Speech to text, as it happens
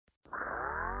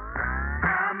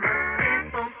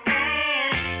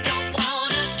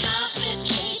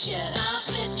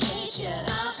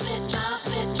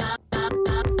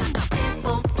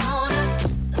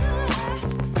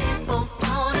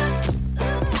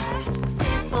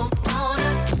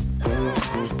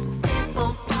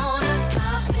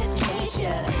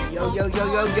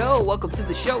Yo, welcome to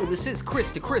the show. This is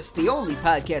Chris to Chris, the only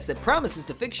podcast that promises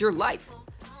to fix your life,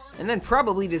 and then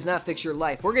probably does not fix your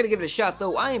life. We're going to give it a shot,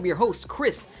 though. I am your host,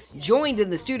 Chris, joined in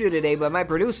the studio today by my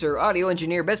producer, audio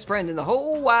engineer, best friend in the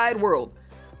whole wide world.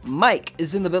 Mike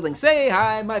is in the building. Say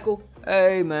hi, Michael.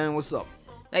 Hey, man, what's up?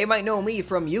 Now, you might know me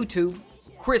from YouTube.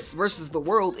 Chris vs. the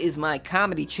World is my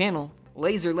comedy channel.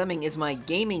 Laser Lemming is my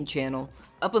gaming channel.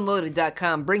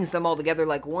 Upandloaded.com brings them all together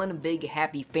like one big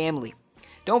happy family.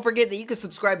 Don't forget that you can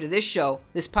subscribe to this show,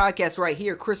 this podcast right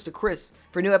here, Chris to Chris,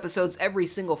 for new episodes every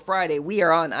single Friday. We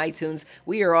are on iTunes,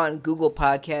 we are on Google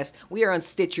Podcasts, we are on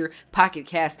Stitcher, Pocket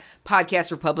Cast, Podcast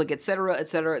Republic, etc.,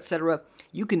 etc., etc.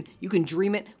 You can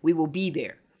dream it. We will be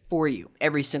there for you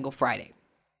every single Friday.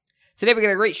 Today we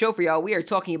got a great show for y'all. We are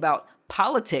talking about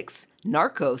politics,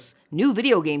 narcos, new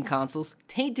video game consoles,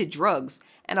 tainted drugs,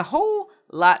 and a whole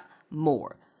lot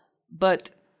more. But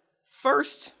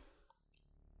first,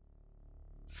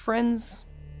 friends,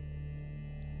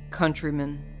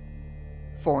 countrymen,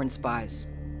 foreign spies.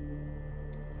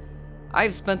 I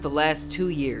have spent the last 2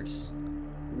 years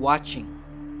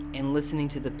watching and listening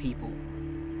to the people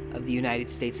of the United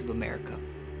States of America.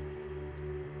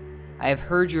 I have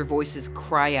heard your voices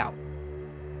cry out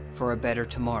for a better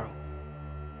tomorrow.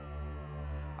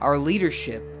 Our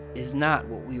leadership is not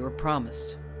what we were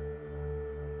promised.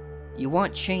 You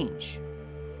want change,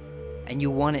 and you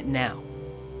want it now.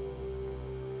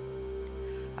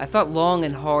 I thought long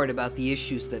and hard about the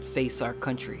issues that face our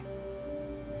country.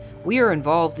 We are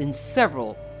involved in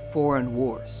several foreign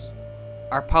wars.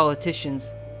 Our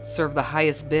politicians serve the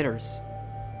highest bidders.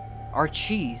 Our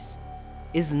cheese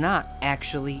is not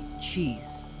actually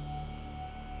cheese.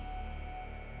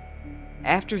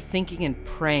 After thinking and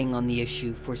praying on the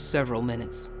issue for several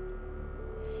minutes,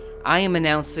 I am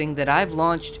announcing that I've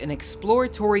launched an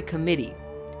exploratory committee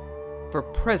for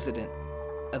President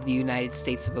of the United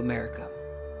States of America.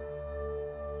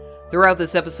 Throughout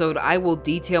this episode, I will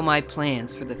detail my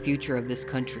plans for the future of this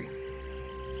country.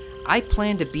 I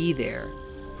plan to be there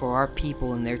for our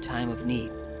people in their time of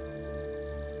need.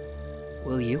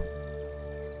 Will you?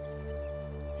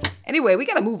 Anyway, we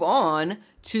gotta move on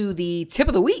to the tip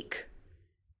of the week.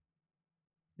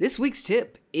 This week's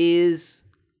tip is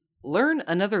learn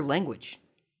another language.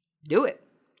 Do it.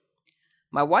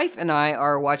 My wife and I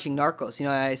are watching Narcos. You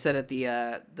know, I said at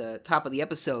the top of the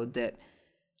episode that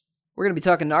we're going to be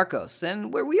talking Narcos,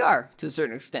 and where we are to a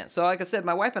certain extent. So like I said,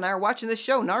 my wife and I are watching this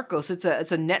show, Narcos. It's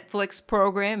a Netflix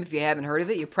program. If you haven't heard of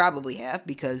it, you probably have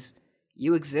because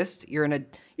you exist. You're an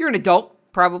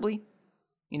adult, probably.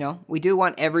 You know, we do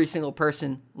want every single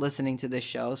person listening to this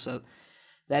show, so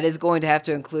that is going to have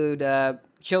to include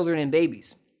children and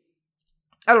babies.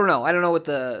 I don't know what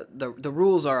the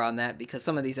rules are on that because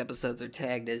some of these episodes are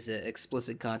tagged as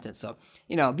explicit content. So,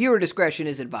 you know, viewer discretion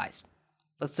is advised.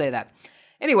 Let's say that.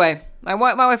 Anyway, my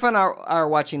wife and I are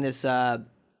watching this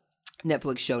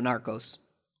Netflix show, Narcos.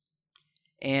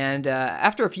 And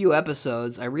after a few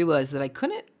episodes, I realized that I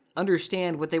couldn't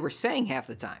understand what they were saying half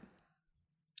the time.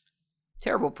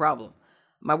 Terrible problem.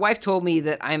 My wife told me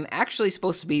that I'm actually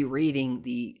supposed to be reading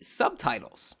the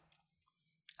subtitles.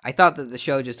 I thought that the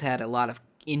show just had a lot of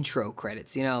intro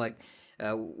credits. You know, like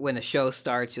when a show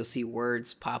starts, you'll see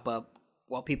words pop up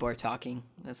while people are talking.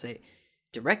 They'll say,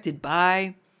 directed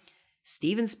by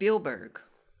Steven Spielberg,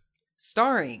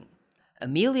 starring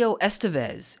Emilio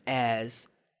Estevez as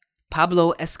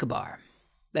Pablo Escobar,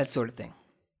 that sort of thing.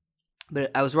 But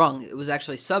I was wrong. It was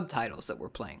actually subtitles that were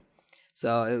playing.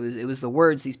 So it was the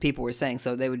words these people were saying.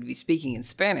 So they would be speaking in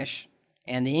Spanish,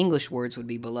 and the English words would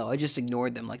be below. I just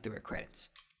ignored them like they were credits.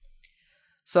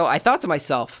 So I thought to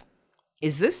myself,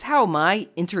 is this how my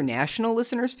international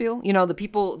listeners feel? You know, the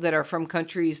people that are from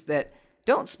countries that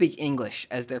don't speak English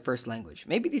as their first language.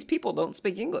 Maybe these people don't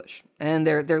speak English, and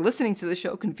they're listening to the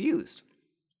show confused.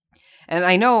 And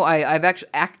I know I've actually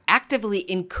actively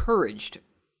encouraged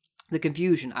the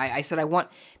confusion. I said I want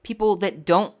people that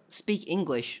don't speak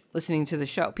English listening to the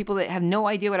show, people that have no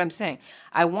idea what I'm saying.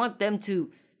 I want them to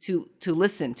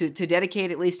listen, to dedicate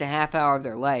at least a half hour of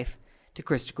their life to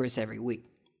Chris every week.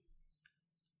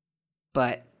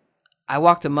 But I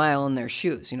walked a mile in their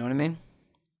shoes, you know what I mean?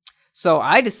 So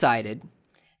I decided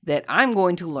that I'm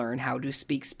going to learn how to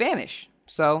speak Spanish.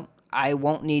 So I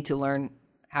won't need to learn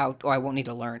I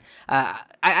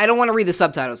don't want to read the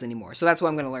subtitles anymore. So that's why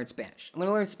I'm going to learn Spanish. I'm going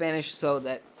to learn Spanish so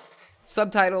that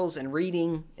subtitles and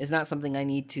reading is not something I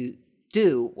need to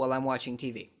do while I'm watching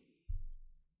TV.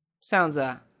 Sounds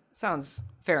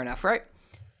fair enough, right?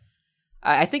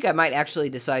 I think I might actually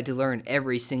decide to learn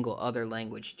every single other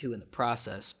language too in the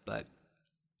process, but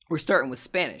we're starting with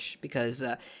Spanish because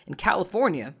in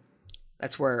California,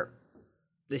 that's where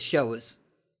this show is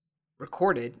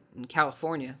recorded in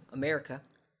California, America,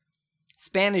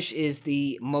 Spanish is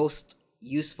the most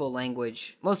useful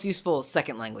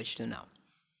second language to know.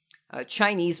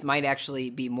 Chinese might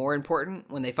actually be more important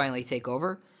when they finally take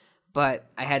over, but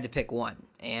I had to pick one,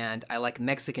 and I like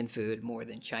Mexican food more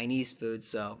than Chinese food,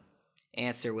 so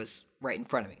answer was right in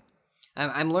front of me.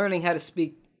 I'm learning how to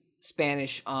speak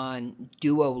Spanish on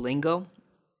Duolingo.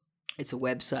 It's a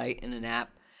website and an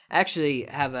app. I actually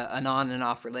have an on and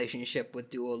off relationship with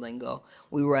Duolingo.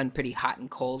 We run pretty hot and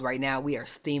cold right now. We are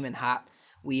steaming hot.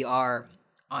 We are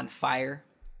on fire.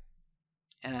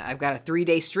 And I've got a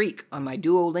 3-day streak on my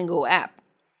Duolingo app.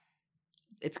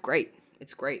 It's great.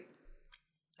 It's great.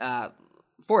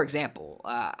 For example,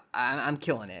 I'm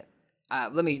killing it.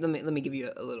 Let me give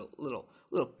you a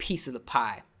little piece of the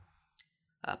pie.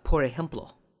 Por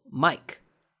ejemplo, Mike,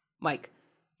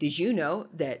 did you know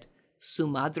that su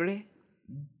madre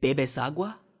bebes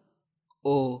agua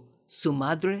o su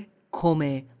madre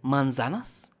come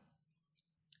manzanas?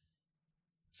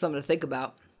 Something to think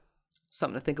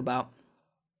about.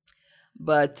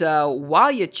 But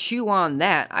while you chew on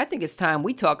that, I think it's time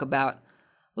we talk about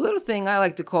a little thing I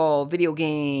like to call Video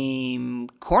Game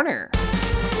Corner.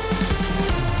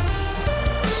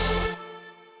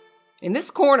 In this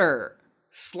corner,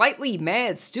 Slightly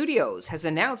Mad Studios has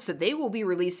announced that they will be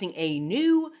releasing a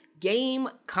new game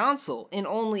console in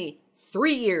only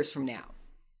 3 years from now.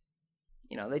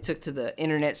 You know, they took to the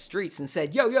internet streets and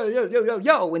said,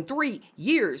 yo, in 3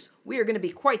 years, we are going to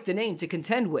be quite the name to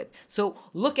contend with. So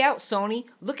look out, Sony,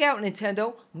 look out,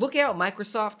 Nintendo, look out,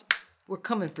 Microsoft, we're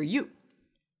coming for you.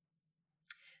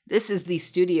 This is the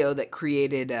studio that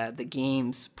created the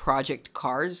games Project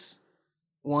Cars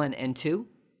 1 and 2.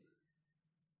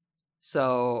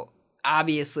 So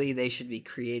obviously they should be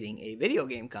creating a video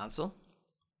game console.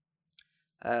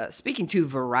 Speaking to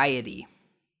Variety,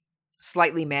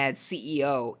 Slightly Mad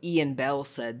CEO Ian Bell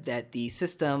said that the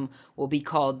system will be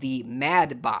called the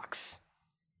Mad Box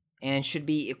and should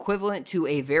be equivalent to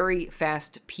a very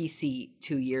fast PC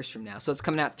 2 years from now. So it's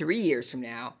coming out 3 years from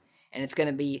now, and it's going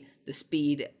to be the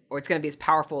speed, or it's going to be as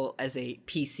powerful as a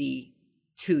PC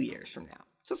 2 years from now.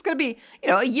 So it's going to be,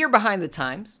 a year behind the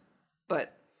times,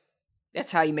 but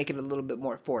that's how you make it a little bit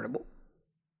more affordable.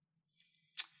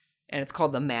 And it's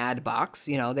called the Mad Box.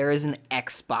 There is an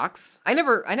Xbox. I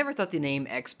never thought the name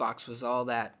Xbox was all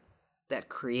that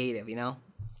creative,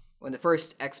 When the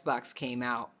first Xbox came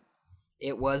out,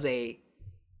 it was a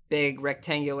big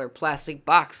rectangular plastic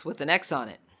box with an X on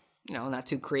it. Not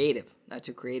too creative.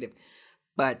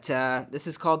 But this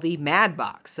is called the Mad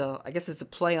Box, so I guess it's a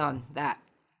play on that.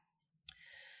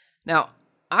 Now,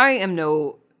 I am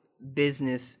no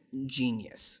business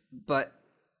genius, but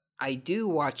I do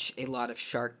watch a lot of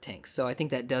Shark Tank, so I think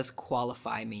that does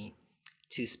qualify me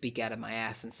to speak out of my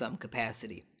ass in some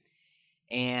capacity.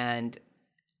 And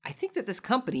I think that this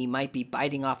company might be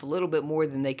biting off a little bit more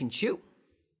than they can chew.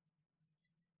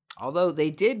 Although they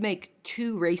did make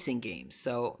 2 racing games,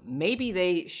 so maybe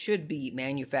they should be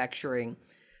manufacturing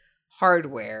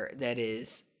hardware that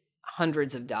is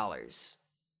hundreds of dollars.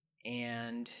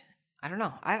 And I don't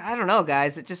know. I don't know,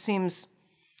 guys. It seems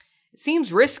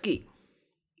risky.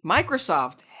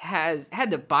 Microsoft has had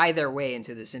to buy their way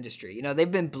into this industry.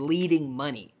 They've been bleeding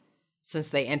money since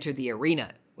they entered the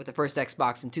arena with the first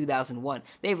Xbox in 2001.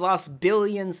 They've lost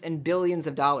billions and billions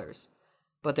of dollars.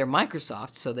 But they're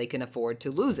Microsoft, so they can afford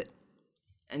to lose it.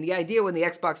 And the idea when the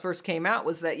Xbox first came out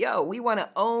was that, we want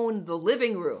to own the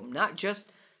living room, not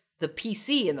just the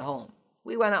PC in the home.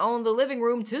 We want to own the living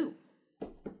room too.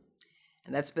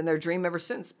 And that's been their dream ever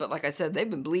since. But like I said, they've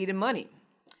been bleeding money.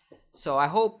 So I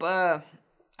hope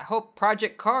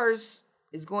Project Cars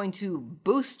is going to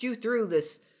boost you through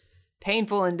this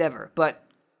painful endeavor. But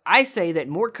I say that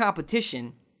more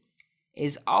competition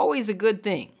is always a good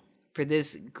thing for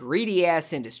this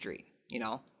greedy-ass industry.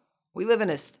 We live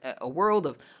in a world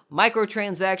of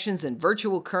microtransactions and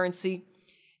virtual currency.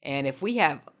 And if we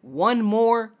have one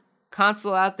more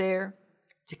console out there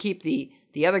to keep the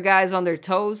other guys on their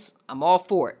toes, I'm all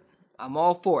for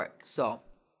it. So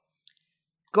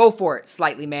go for it,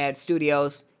 Slightly Mad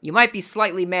Studios. You might be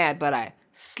slightly mad, but I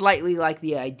slightly like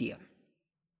the idea.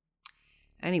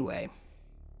 Anyway,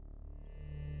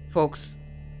 folks,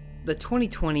 the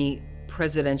 2020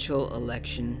 presidential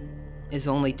election is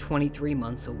only 23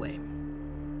 months away.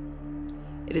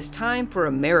 It is time for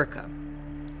America,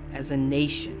 as a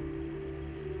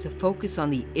nation, to focus on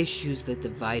the issues that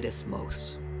divide us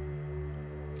most.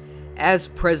 As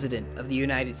President of the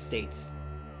United States,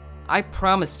 I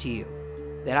promise to you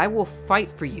that I will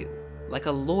fight for you like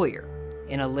a lawyer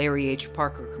in a Larry H.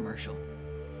 Parker commercial.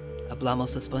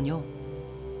 Hablamos español.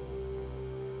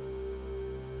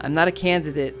 I'm not a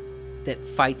candidate that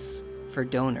fights for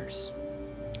donors.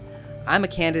 I'm a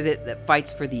candidate that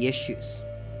fights for the issues.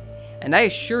 And I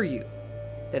assure you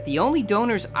that the only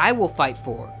donors I will fight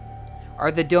for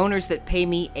are the donors that pay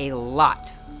me a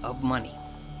lot of money.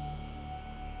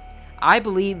 I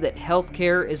believe that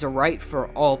healthcare is a right for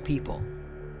all people.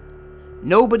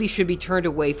 Nobody should be turned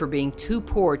away for being too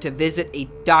poor to visit a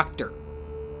doctor.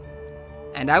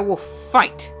 And I will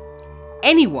fight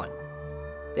anyone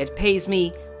that pays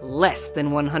me less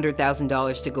than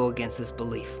 $100,000 to go against this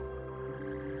belief.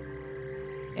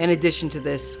 In addition to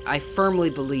this, I firmly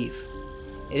believe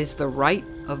it is the right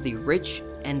of the rich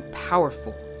and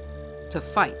powerful to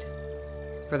fight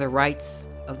for the rights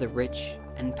of the rich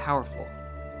and powerful.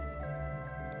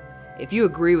 If you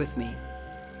agree with me,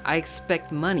 I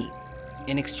expect money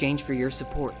in exchange for your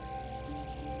support.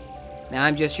 Now,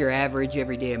 I'm just your average,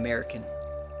 everyday American.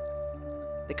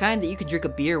 The kind that you can drink a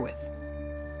beer with.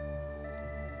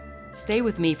 Stay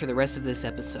with me for the rest of this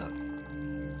episode,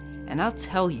 and I'll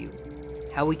tell you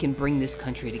how we can bring this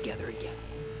country together again.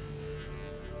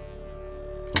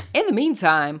 In the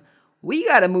meantime, we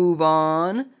gotta move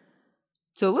on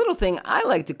to a little thing I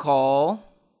like to call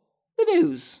the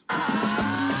news.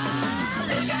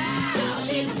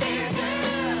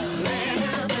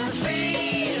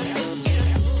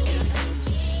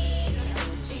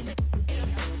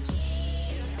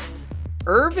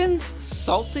 Irvin's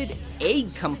Salted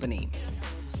Egg Company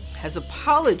has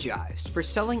apologized for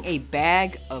selling a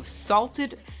bag of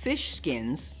salted fish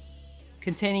skins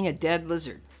containing a dead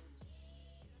lizard.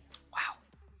 Wow.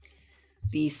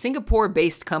 The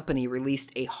Singapore-based company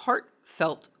released a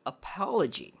heartfelt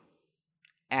apology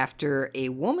after a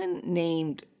woman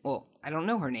named, well, I don't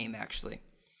know her name actually.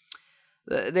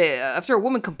 After a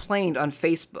woman complained on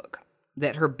Facebook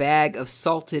that her bag of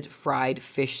salted fried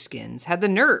fish skins had the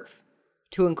nerve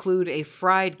to include a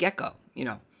fried gecko. You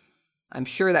know, I'm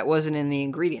sure that wasn't in the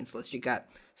ingredients list. You got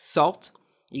salt,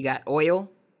 you got oil,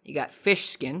 you got fish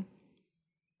skin.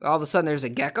 All of a sudden there's a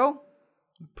gecko?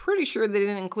 I'm pretty sure they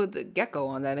didn't include the gecko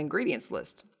on that ingredients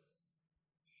list.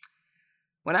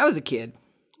 When I was a kid,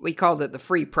 we called it the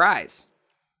free prize.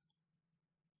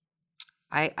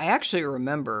 I actually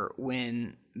remember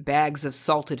when bags of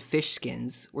salted fish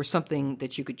skins were something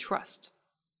that you could trust.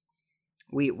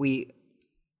 We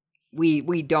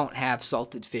don't have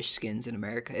salted fish skins in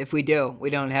America. If we do, we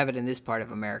don't have it in this part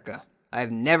of America.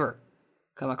 I've never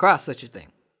come across such a thing.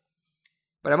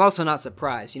 But I'm also not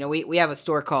surprised. You know, we have a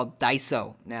store called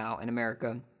Daiso now in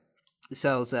America. It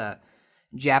sells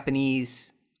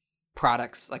Japanese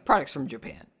products, like products from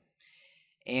Japan.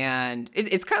 And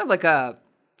it's kind of like a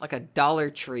Dollar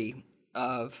Tree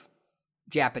of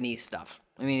Japanese stuff.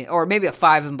 I mean, or maybe a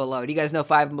Five and Below. Do you guys know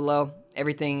Five and Below?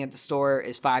 Everything at the store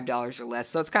is $5 or less.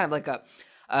 So it's kind of like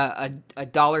a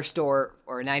dollar store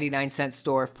or a 99-cent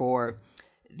store for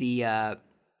the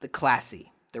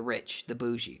classy, the rich, the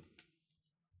bougie.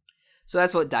 So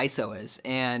that's what Daiso is.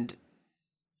 And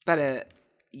about a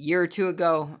year or two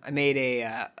ago, I made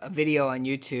a video on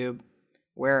YouTube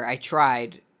where I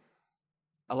tried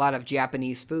a lot of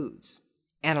Japanese foods.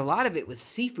 And a lot of it was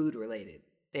seafood related.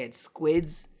 They had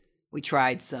squids. We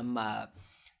tried some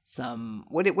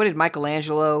what did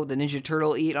Michelangelo, the Ninja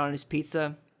Turtle, eat on his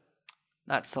pizza?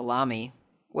 Not salami.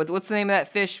 What's the name of that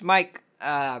fish, Mike?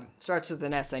 Starts with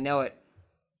an S. I know it.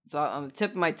 It's on the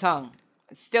tip of my tongue.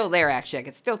 It's still there, actually. I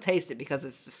can still taste it because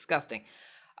it's disgusting.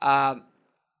 You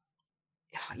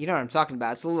know what I'm talking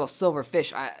about. It's a little silver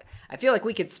fish. I feel like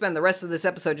we could spend the rest of this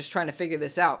episode just trying to figure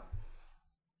this out.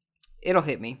 It'll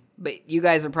hit me. But you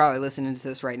guys are probably listening to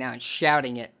this right now and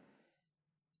shouting it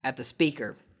at the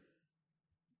speaker.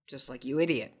 Just like, you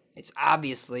idiot. It's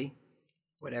obviously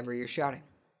whatever you're shouting.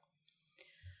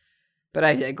 But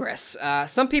I digress.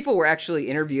 Some people were actually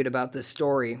interviewed about this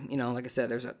story. You know, like I said,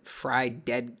 there's a fried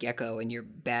dead gecko in your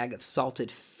bag of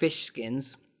salted fish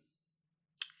skins.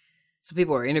 Some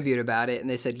people were interviewed about it, and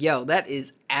they said, yo, that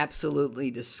is absolutely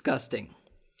disgusting.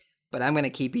 But I'm going to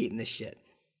keep eating this shit.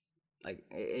 Like,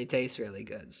 it tastes really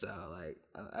good, so, like,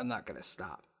 I'm not going to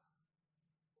stop.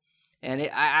 And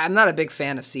I'm not a big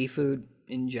fan of seafood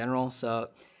in general, so...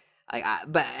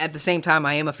 but at the same time,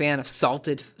 I am a fan of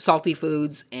salty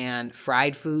foods and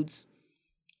fried foods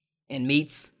and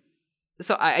meats.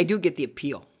 So I do get the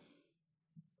appeal.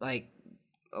 Like,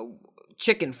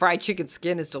 fried chicken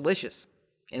skin is delicious.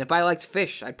 And if I liked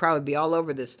fish, I'd probably be all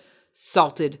over this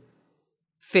salted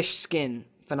fish skin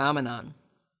phenomenon.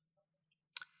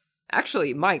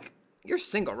 Actually, Mike, you're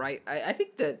single, right? I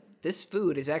think that this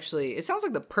food is actually, it sounds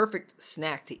like the perfect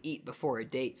snack to eat before a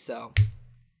date, so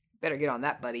better get on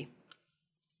that, buddy.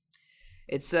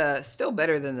 It's still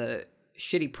better than the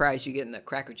shitty prize you get in the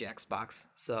Cracker Jacks box,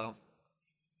 so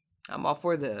I'm all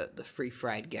for the free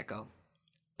fried gecko.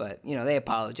 But, they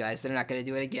apologized. They're not going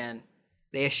to do it again.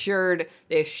 They assured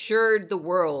the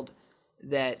world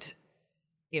that,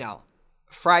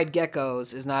 fried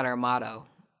geckos is not our motto.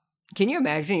 Can you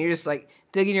imagine? You're just like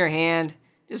digging your hand,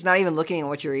 just not even looking at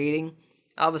what you're eating.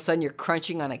 All of a sudden you're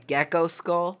crunching on a gecko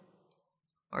skull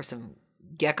or some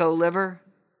gecko liver.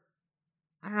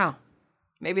 I don't know.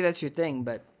 Maybe that's your thing,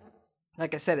 but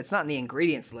like I said, it's not in the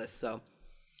ingredients list, so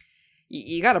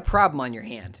you got a problem on your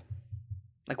hand.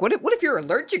 Like, what if you're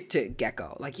allergic to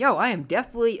gecko? Like, I am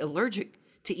definitely allergic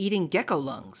to eating gecko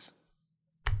lungs.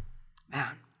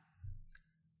 Man,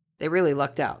 they really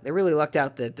lucked out. They really lucked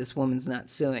out that this woman's not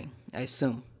suing, I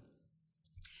assume.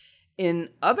 In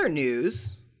other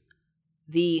news,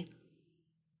 the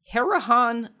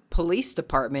Harahan Police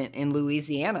Department in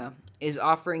Louisiana is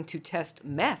offering to test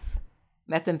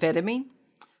methamphetamine,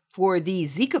 for the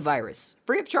Zika virus,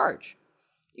 free of charge.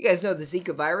 You guys know the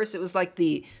Zika virus? It was like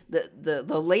the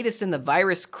latest in the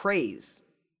virus craze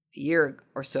a year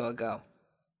or so ago.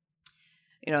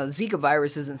 The Zika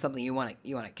virus isn't something you want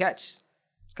to catch.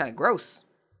 It's kind of gross.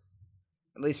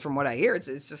 At least from what I hear, it's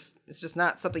just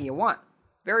not something you want.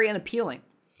 Very unappealing.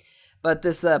 But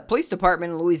this police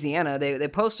department in Louisiana, they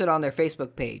posted on their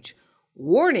Facebook page,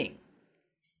 warning,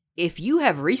 if you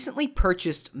have recently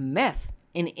purchased meth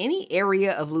in any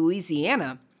area of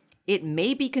Louisiana, it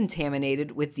may be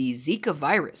contaminated with the Zika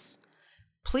virus.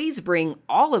 Please bring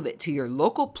all of it to your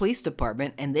local police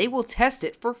department and they will test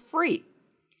it for free.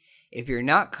 If you're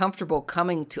not comfortable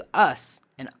coming to us,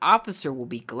 an officer will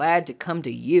be glad to come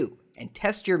to you and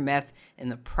test your meth in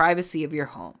the privacy of your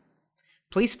home.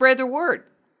 Please spread the word.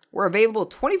 We're available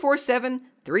 24/7,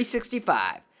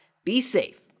 365. Be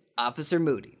safe, Officer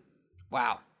Moody.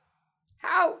 Wow.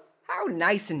 How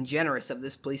nice and generous of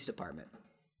this police department.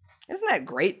 Isn't that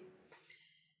great?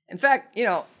 In fact,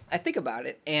 I think about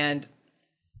it, and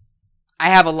I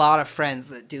have a lot of friends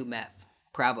that do meth,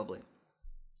 probably.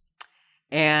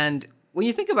 And when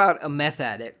you think about a meth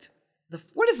addict,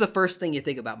 what is the first thing you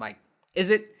think about, Mike? Is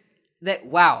it that,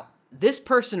 wow, this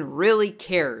person really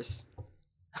cares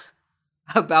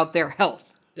about their health?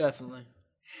 Definitely.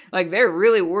 Like, they're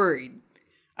really worried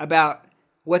about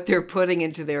what they're putting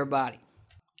into their body.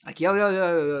 Like,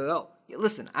 yo.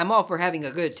 Listen, I'm all for having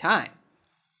a good time.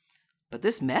 But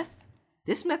this meth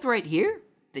right here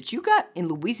that you got in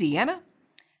Louisiana,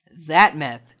 that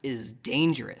meth is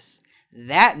dangerous.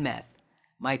 That meth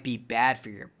might be bad for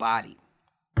your body.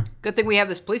 Good thing we have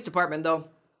this police department, though.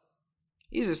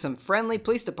 These are some friendly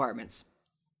police departments.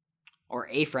 Or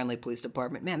a friendly police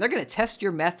department. Man, they're going to test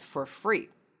your meth for free.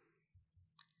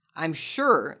 I'm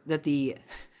sure that the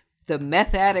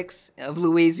meth addicts of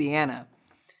Louisiana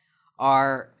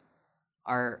are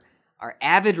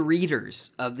avid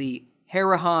readers of the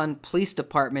Harahan Police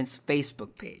Department's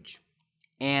Facebook page.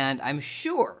 And I'm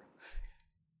sure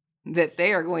that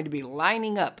they are going to be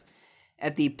lining up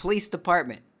at the police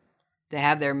department to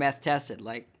have their meth tested.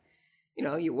 Like,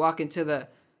 you walk into the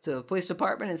police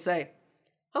department and say,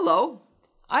 hello,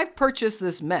 I've purchased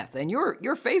this meth, and your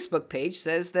Facebook page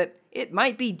says that it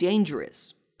might be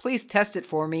dangerous. Please test it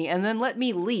for me, and then let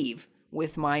me leave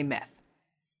with my meth.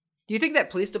 Do you think that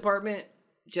police department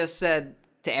just said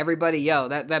to everybody, yo,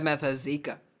 that meth has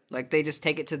Zika? Like, they just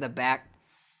take it to the back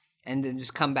and then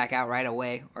just come back out right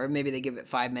away? Or maybe they give it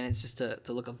 5 minutes just to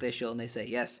look official, and they say,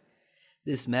 yes,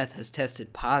 this meth has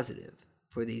tested positive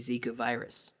for the Zika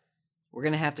virus. We're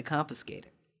going to have to confiscate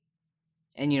it.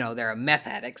 And, they're a meth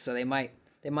addict, so they might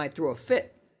throw a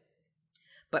fit.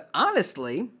 But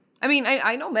honestly, I mean,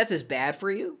 I know meth is bad for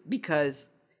you because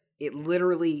it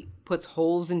literally puts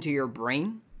holes into your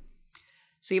brain.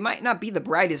 So you might not be the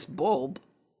brightest bulb,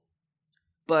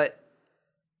 but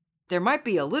there might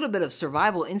be a little bit of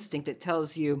survival instinct that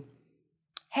tells you,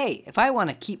 hey, if I want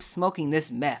to keep smoking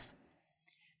this meth,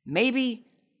 maybe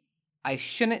I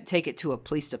shouldn't take it to a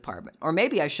police department. Or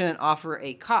maybe I shouldn't offer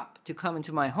a cop to come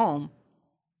into my home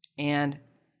and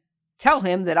tell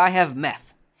him that I have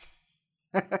meth.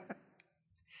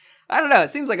 I don't know.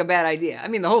 It seems like a bad idea. I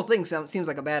mean, the whole thing seems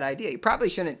like a bad idea. You probably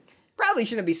shouldn't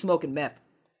be smoking meth.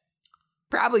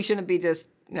 Probably shouldn't be just,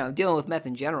 dealing with meth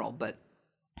in general. But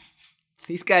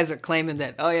these guys are claiming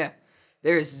that, oh yeah,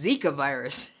 there's Zika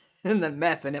virus in the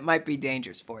meth and it might be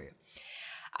dangerous for you.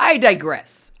 I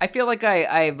digress. I feel like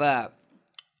I've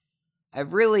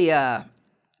really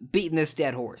beaten this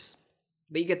dead horse.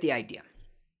 But you get the idea.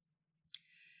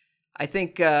 I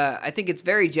think it's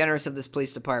very generous of this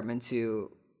police department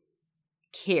to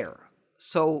care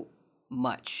so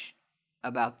much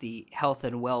about the health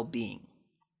and well-being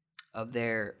of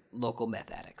their local meth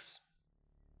addicts.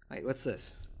 Wait, what's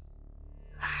this?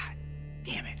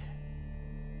 Damn it.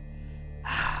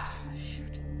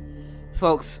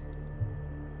 Folks,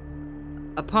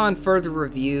 upon further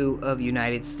review of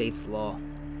United States law,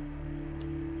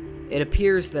 it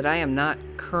appears that I am not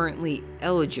currently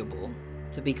eligible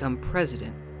to become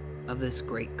president of this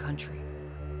great country.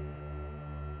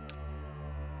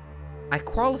 I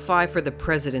qualify for the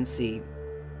presidency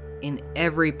in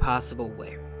every possible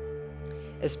way,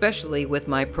 especially with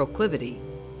my proclivity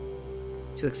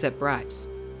to accept bribes.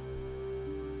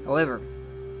 However,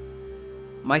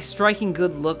 my striking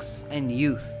good looks and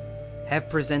youth have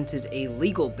presented a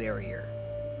legal barrier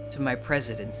to my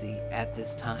presidency at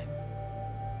this time.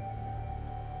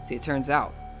 See, it turns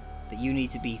out that you need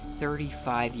to be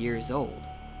 35 years old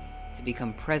to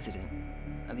become president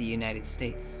of the United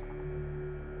States.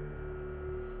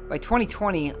 By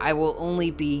 2020, I will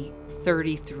only be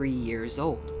 33 years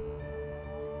old,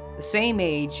 the same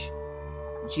age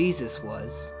Jesus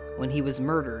was when he was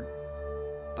murdered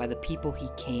by the people he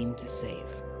came to save.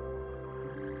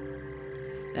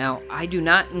 Now, I do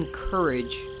not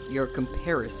encourage your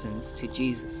comparisons to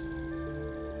Jesus.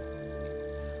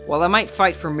 While I might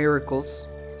fight for miracles,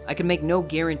 I can make no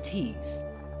guarantees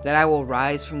that I will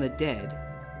rise from the dead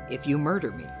if you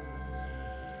murder me.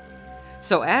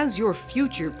 So as your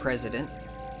future president,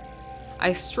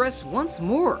 I stress once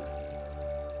more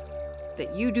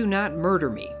that you do not murder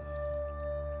me.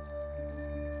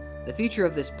 The future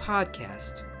of this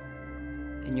podcast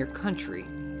and your country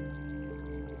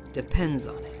depends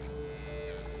on it.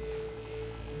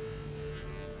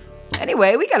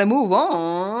 Anyway, we gotta move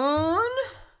on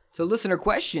to listener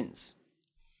questions.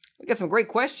 We got some great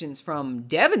questions from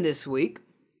Devin this week.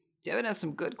 Devin has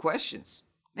some good questions.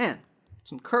 Man,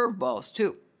 some curveballs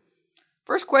too.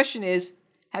 First question is,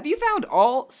 have you found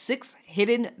all 6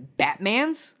 hidden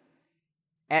Batmans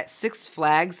at Six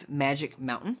Flags Magic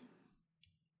Mountain?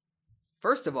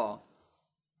 First of all,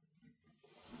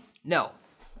 no.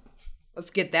 Let's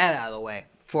get that out of the way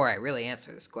before I really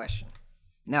answer this question.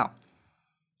 No.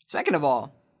 Second of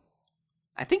all,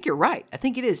 I think you're right. I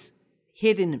think it is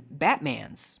hidden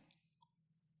Batmans.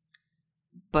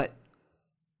 But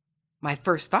my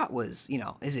first thought was,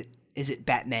 is it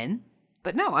Batman?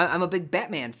 But no, I'm a big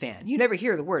Batman fan. You never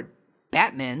hear the word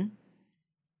Batman.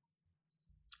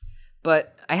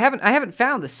 But I haven't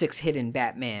found the 6 hidden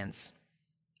Batmans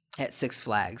at Six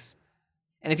Flags.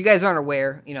 And if you guys aren't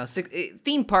aware,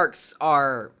 theme parks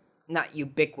are not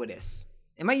ubiquitous.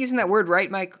 Am I using that word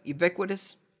right, Mike?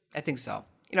 Ubiquitous? I think so.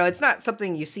 It's not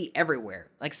something you see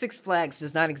everywhere. Like Six Flags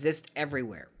does not exist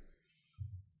everywhere.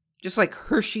 Just like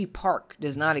Hershey Park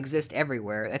does not exist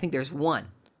everywhere. I think there's one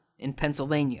in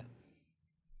Pennsylvania.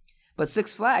 But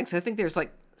Six Flags, I think there's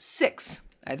like 6.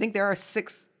 I think there are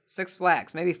six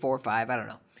Flags, maybe 4 or 5, I don't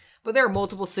know. But there are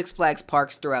multiple Six Flags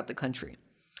parks throughout the country.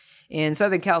 In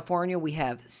Southern California, we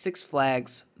have Six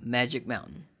Flags Magic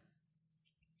Mountain.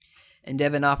 And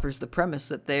Devin offers the premise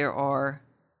that there are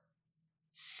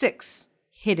 6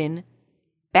 hidden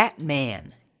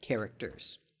Batman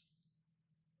characters.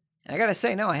 And I gotta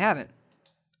say, no, I haven't.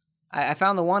 I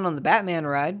found the one on the Batman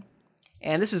ride,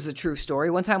 and this is a true story.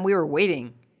 One time we were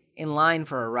waiting in line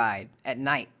for a ride at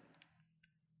night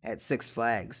at Six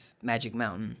Flags Magic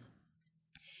Mountain.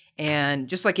 And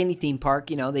just like any theme park,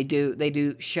 they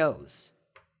do shows,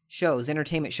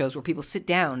 entertainment shows where people sit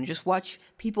down and just watch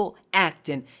people act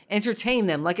and entertain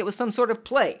them like it was some sort of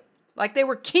play, like they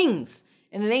were kings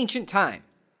in an ancient time.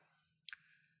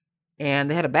 And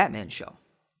they had a Batman show.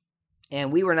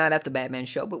 And we were not at the Batman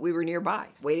show, but we were nearby,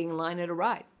 waiting in line at a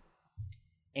ride.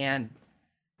 And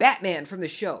Batman from the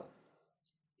show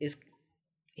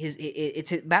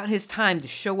it's about his time to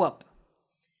show up.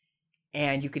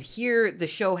 And you could hear the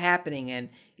show happening, and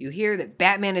you hear that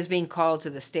Batman is being called to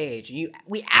the stage. And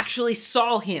we actually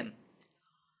saw him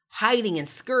hiding and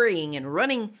scurrying and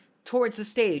running towards the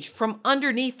stage from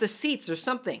underneath the seats or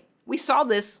something. We saw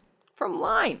this from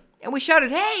line. And we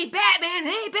shouted, "Hey, Batman!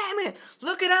 Hey, Batman!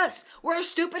 Look at us! We're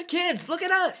stupid kids! Look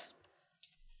at us!"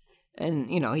 And,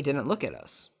 he didn't look at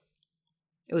us.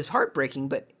 It was heartbreaking,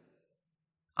 but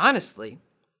honestly,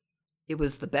 it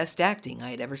was the best acting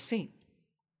I had ever seen.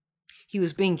 He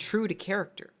was being true to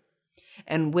character.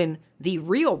 And when the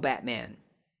real Batman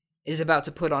is about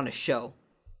to put on a show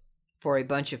for a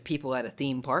bunch of people at a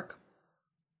theme park,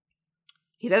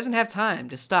 he doesn't have time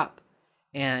to stop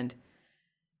and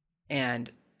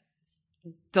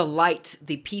delight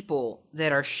the people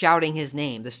that are shouting his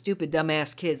name, the stupid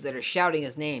dumbass kids that are shouting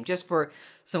his name just for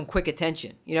some quick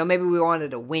attention. Maybe we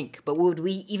wanted a wink, but would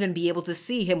we even be able to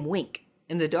see him wink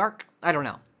in the dark? I don't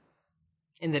know.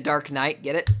 In the dark night,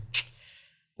 get it?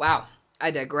 Wow,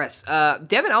 I digress.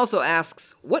 Devin also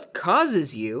asks, what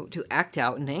causes you to act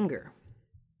out in anger?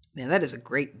 Man, that is a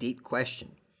great, deep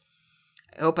question.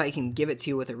 I hope I can give it to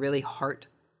you with a really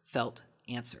heartfelt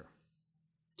answer.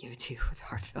 Give it to you with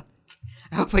heartfelt.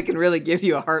 I hope I can really give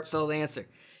you a heartfelt answer.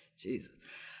 Jesus.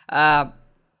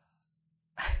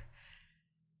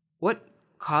 What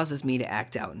causes me to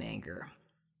act out in anger?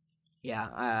 Yeah,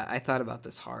 I thought about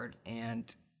this hard,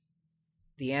 and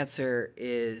the answer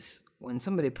is when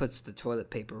somebody puts the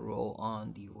toilet paper roll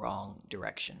on the wrong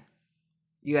direction.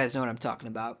 You guys know what I'm talking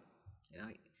about.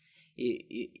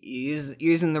 You're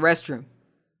using the restroom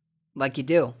like you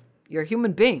do. You're a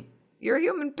human being. You're a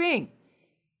human being.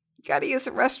 You gotta use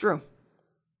the restroom.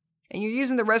 And you're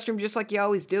using the restroom just like you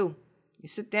always do. You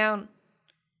sit down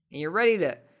and you're ready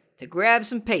to grab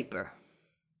some paper.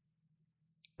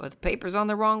 But the paper's on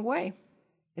the wrong way.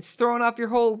 It's throwing off your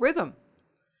whole rhythm.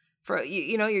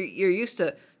 You're used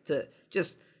to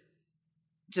just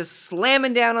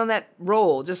slamming down on that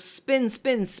roll, just spin,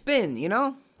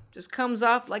 just comes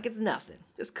off like it's nothing.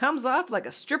 Just comes off like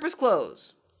a stripper's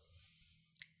clothes.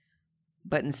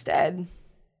 But instead,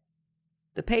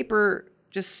 the paper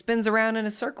just spins around in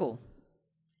a circle,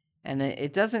 and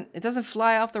it doesn't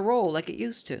fly off the roll like it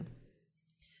used to,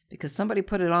 because somebody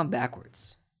put it on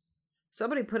backwards.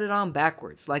 Somebody put it on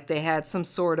backwards, like they had some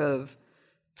sort of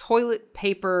toilet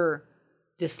paper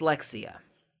dyslexia.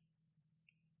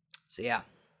 So yeah,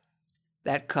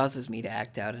 that causes me to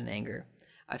act out in anger.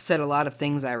 I've said a lot of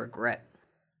things I regret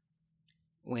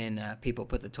when people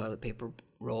put the toilet paper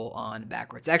roll on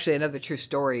backwards. Actually, another true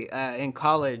story. In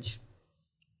college,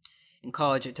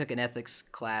 I took an ethics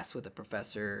class with a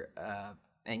professor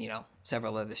and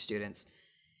several other students,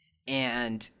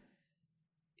 and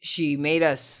she made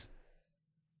us.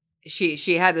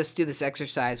 She had us do this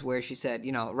exercise where she said,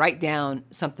 write down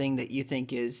something that you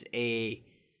think is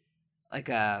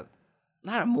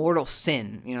not a mortal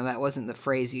sin. That wasn't the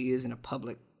phrase you use in a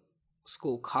public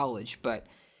school college, but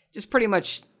just pretty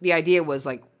much the idea was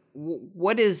like,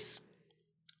 what is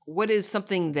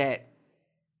something that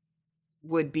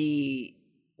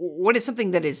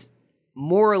is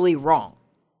morally wrong?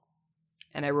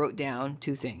 And I wrote down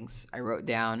two things. I wrote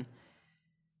down,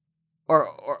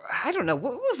 or I don't know,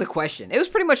 what was the question? It was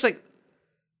pretty much like,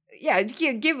 yeah,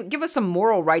 give us some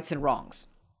moral rights and wrongs.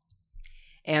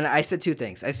 And I said two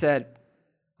things. I said,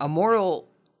 it's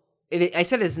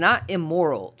not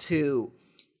immoral to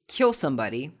kill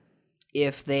somebody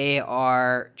if they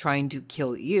are trying to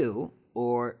kill you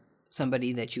or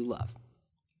somebody that you love.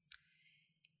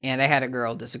 And I had a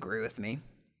girl disagree with me.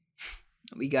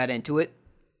 We got into it.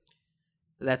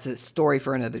 That's a story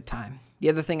for another time. The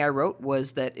other thing I wrote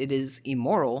was that it is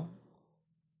immoral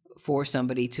for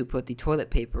somebody to put the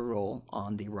toilet paper roll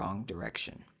on the wrong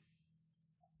direction.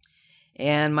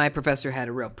 And my professor had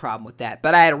a real problem with that.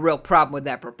 But I had a real problem with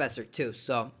that professor too.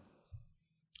 So,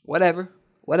 whatever,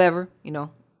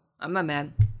 I'm not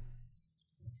mad.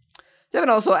 Devin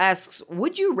also asks,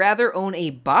 would you rather own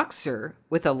a boxer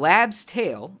with a lab's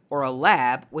tail or a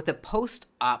lab with a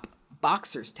post-op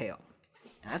boxer's tail?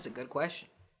 That's a good question.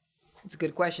 It's a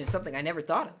good question. It's something I never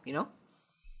thought of, I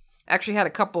actually had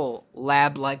a couple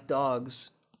lab-like dogs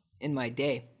in my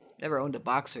day. Never owned a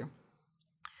boxer.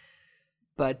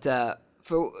 But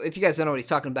if you guys don't know what he's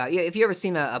talking about, if you ever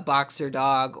seen a boxer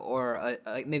dog or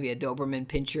maybe a Doberman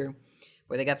Pinscher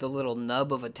where they got the little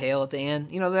nub of a tail at the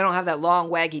end, they don't have that long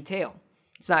waggy tail.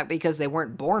 It's not because they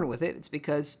weren't born with it. It's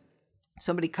because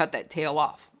somebody cut that tail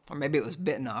off, or maybe it was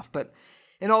bitten off. But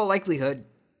in all likelihood,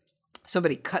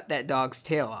 somebody cut that dog's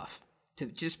tail off to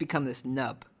just become this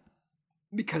nub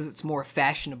because it's more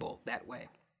fashionable that way.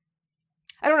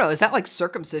 I don't know. Is that like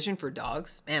circumcision for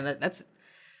dogs? Man, that's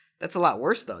a lot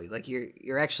worse though. Like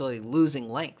you're actually losing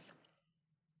length.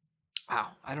 Wow,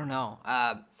 I don't know.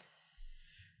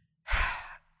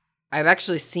 I've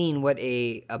actually seen what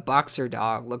a boxer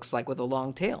dog looks like with a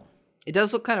long tail. It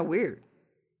does look kind of weird,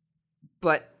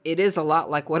 but it is a lot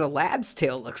like what a lab's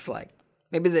tail looks like.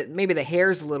 Maybe the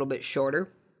hair's a little bit shorter,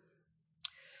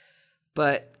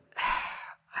 but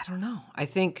I don't know. I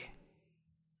think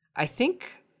I'd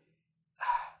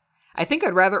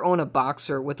rather own a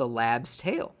boxer with a lab's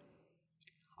tail.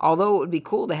 Although it would be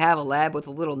cool to have a lab with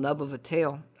a little nub of a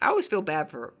tail, I always feel bad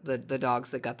for the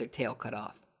dogs that got their tail cut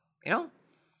off.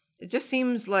 It just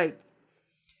seems like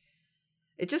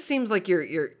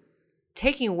you're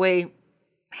taking away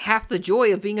half the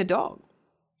joy of being a dog.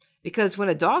 Because when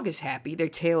a dog is happy, their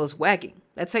tail is wagging.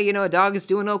 That's how you know a dog is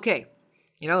doing okay.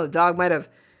 The dog might have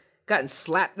gotten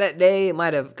slapped that day, it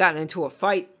might have gotten into a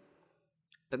fight.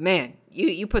 But man,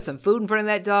 you put some food in front of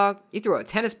that dog, you throw a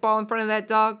tennis ball in front of that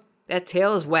dog, that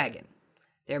tail is wagging.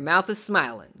 Their mouth is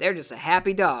smiling. They're just a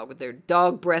happy dog with their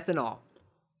dog breath and all.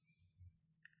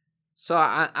 So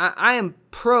I am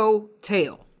pro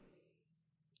tail.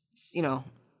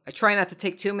 I try not to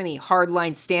take too many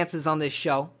hardline stances on this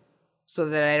show so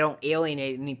that I don't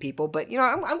alienate any people. But,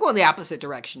 I'm going the opposite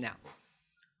direction now.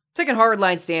 Taking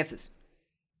hardline stances.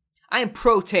 I am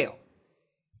pro-tail.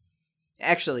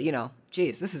 Actually,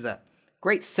 this is a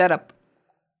great setup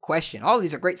question. All of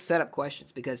these are great setup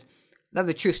questions because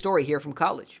another true story here from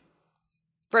college.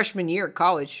 Freshman year at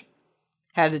college,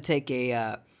 had to take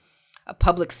a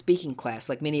public speaking class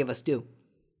like many of us do.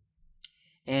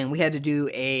 And we had to do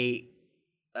a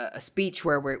speech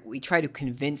where we try to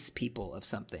convince people of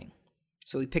something.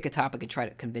 So we pick a topic and try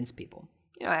to convince people.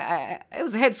 It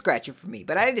was a head scratcher for me,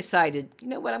 but I decided,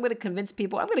 I'm going to convince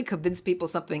people. I'm going to convince people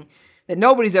something that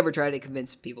nobody's ever tried to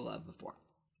convince people of before.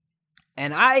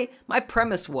 And my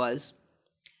premise was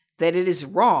that it is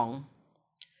wrong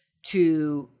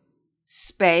to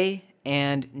spay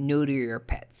and neuter your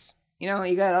pets.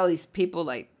 You got all these people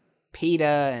like PETA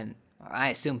and I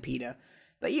assume PETA,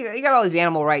 but you got all these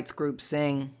animal rights groups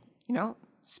saying,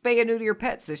 spay and neuter your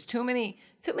pets. There's too many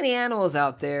animals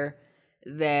out there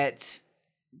that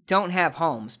don't have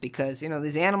homes because,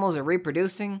 these animals are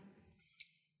reproducing.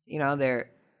 They're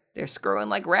screwing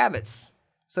like rabbits,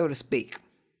 so to speak.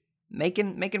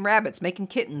 Making rabbits, making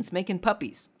kittens, making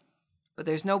puppies. But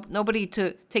there's nobody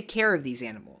to take care of these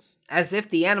animals. As if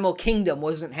the animal kingdom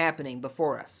wasn't happening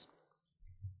before us.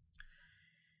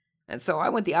 And so I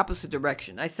went the opposite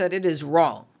direction. I said it is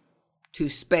wrong to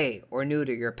spay or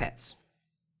neuter your pets.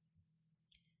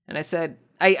 And I said,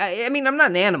 I mean, I'm not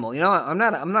an animal, I'm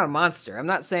not a monster. I'm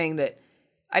not saying that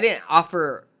I didn't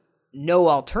offer no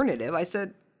alternative. I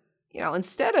said,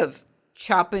 instead of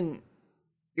chopping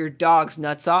your dog's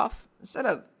nuts off, instead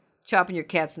of chopping your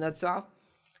cat's nuts off,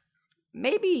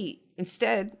 maybe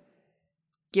instead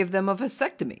give them a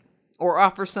vasectomy or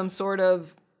offer some sort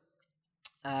of,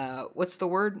 what's the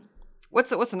word?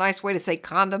 What's a nice way to say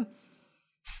condom?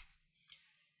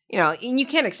 And you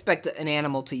can't expect an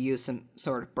animal to use some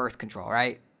sort of birth control,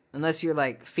 right? Unless you're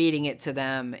like feeding it to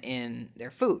them in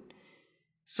their food.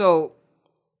 So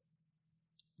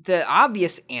the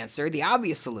obvious answer, the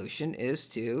obvious solution is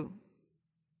to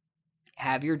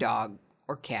have your dog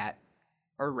or cat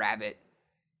or rabbit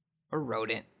or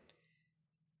rodent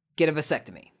get a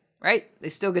vasectomy, right? They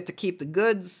still get to keep the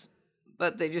goods,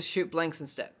 but they just shoot blanks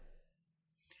instead.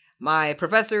 My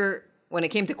professor, when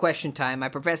it came to question time, my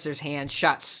professor's hand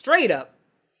shot straight up,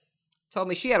 told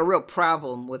me she had a real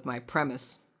problem with my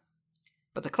premise,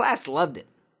 but the class loved it.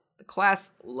 The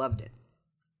class loved it.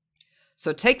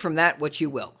 So take from that what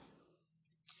you will.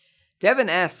 Devin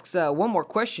asks one more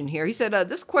question here. He said,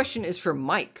 this question is for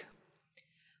Mike.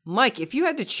 Mike, if you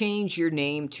had to change your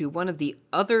name to one of the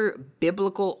other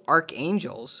biblical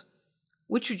archangels,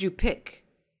 which would you pick?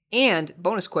 And,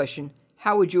 bonus question,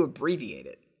 how would you abbreviate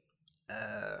it?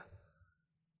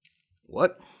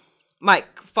 What?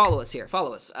 Mike, follow us here.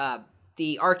 Follow us.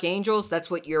 The archangels, that's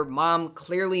what your mom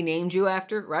clearly named you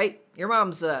after, right? Your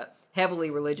mom's heavily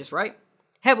religious, right?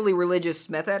 Heavily religious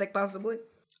meth addict, possibly?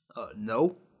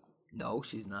 No. No,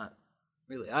 she's not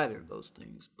really either of those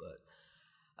things, but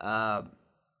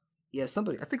yeah,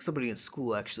 I think somebody in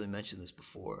school actually mentioned this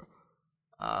before.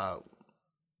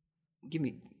 Give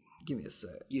me a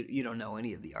sec. You don't know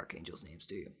any of the archangels' names,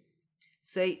 do you?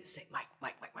 Say, Mike,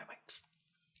 psst.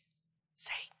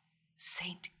 Say,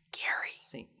 Saint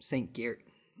Gary. Saint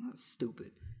Gary. That's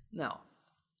stupid. No. All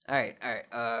right.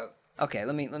 Okay,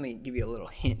 let me give you a little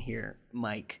hint here,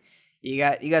 Mike. You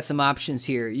got some options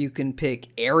here. You can pick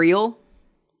Ariel,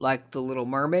 like the Little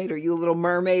Mermaid. Are you a Little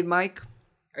Mermaid, Mike?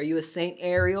 Are you a Saint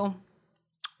Ariel?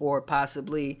 Or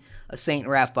possibly a Saint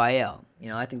Raphael?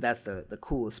 I think that's the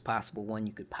coolest possible one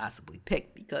you could possibly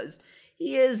pick because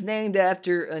he is named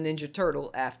after a Ninja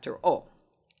Turtle after all.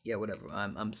 Yeah, whatever.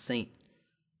 I'm Saint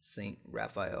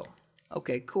Raphael.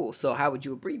 Okay, cool. So how would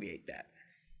you abbreviate that?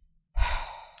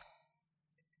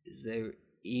 Is there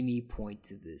any point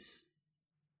to this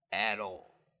at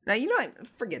all? Now,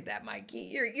 forget that, Mike.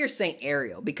 You're Saint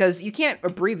Ariel because you can't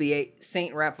abbreviate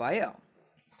Saint Raphael.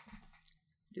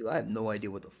 Dude, I have no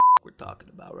idea what the we're talking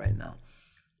about right now.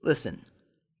 Listen,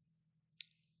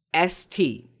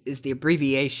 ST is the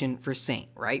abbreviation for saint,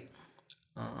 right?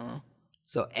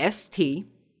 So STAM.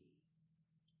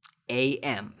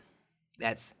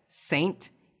 That's Saint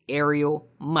Ariel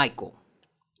Michael.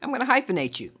 I'm going to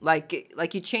hyphenate you,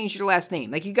 like you changed your last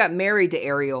name. Like you got married to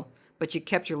Ariel, but you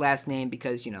kept your last name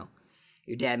because, your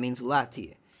dad means a lot to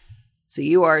you. So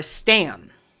you are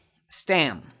Stam.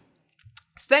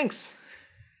 Thanks.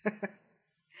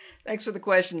 Thanks for the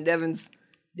question, Devin's.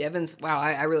 Wow,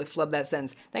 I really flubbed that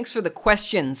sentence. Thanks for the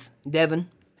questions, Devin.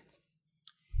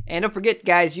 And don't forget,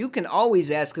 guys, you can always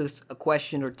ask us a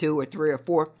question or two or three or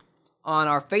four on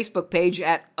our Facebook page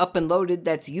at Up and Loaded.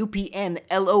 That's UPNLOADED.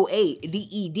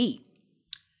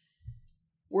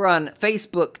 We're on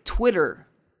Facebook, Twitter,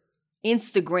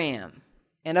 Instagram,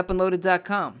 and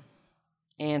upandloaded.com.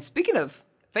 And speaking of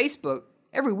Facebook,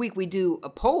 every week we do a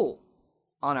poll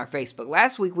on our Facebook.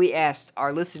 Last week we asked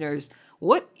our listeners,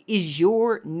 what is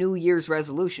your New Year's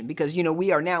resolution? Because,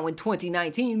 we are now in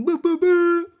 2019.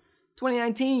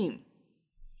 2019.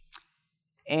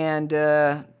 And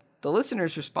the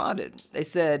listeners responded. They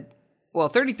said,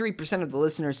 33% of the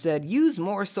listeners said use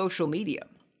more social media.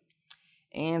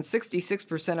 And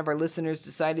 66% of our listeners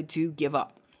decided to give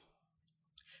up.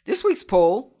 This week's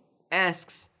poll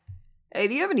asks, hey,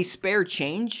 do you have any spare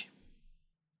change?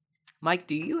 Mike,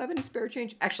 do you have any spare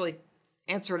change? Actually,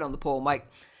 answer it on the poll, Mike.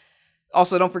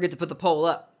 Also, don't forget to put the poll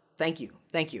up. Thank you.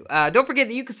 Don't forget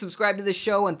that you can subscribe to this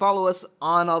show and follow us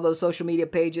on all those social media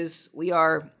pages. We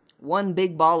are one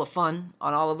big ball of fun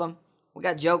on all of them. We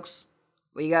got jokes.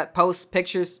 We got posts,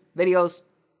 pictures, videos.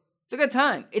 It's a good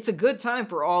time. It's a good time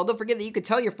for all. Don't forget that you can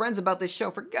tell your friends about this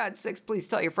show. For God's sakes, please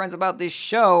tell your friends about this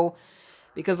show.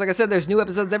 Because like I said, there's new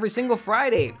episodes every single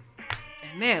Friday.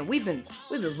 And man, we've been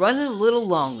running a little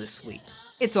long this week.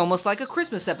 It's almost like a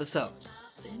Christmas episode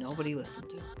that nobody listened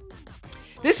to.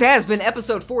 This has been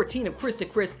episode 14 of Chris to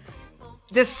Chris.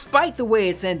 Despite the way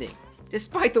it's ending,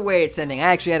 I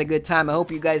actually had a good time. I hope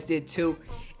you guys did too.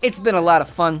 It's been a lot of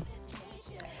fun.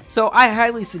 So I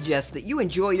highly suggest that you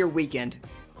enjoy your weekend,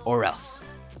 or else.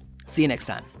 See you next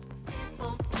time.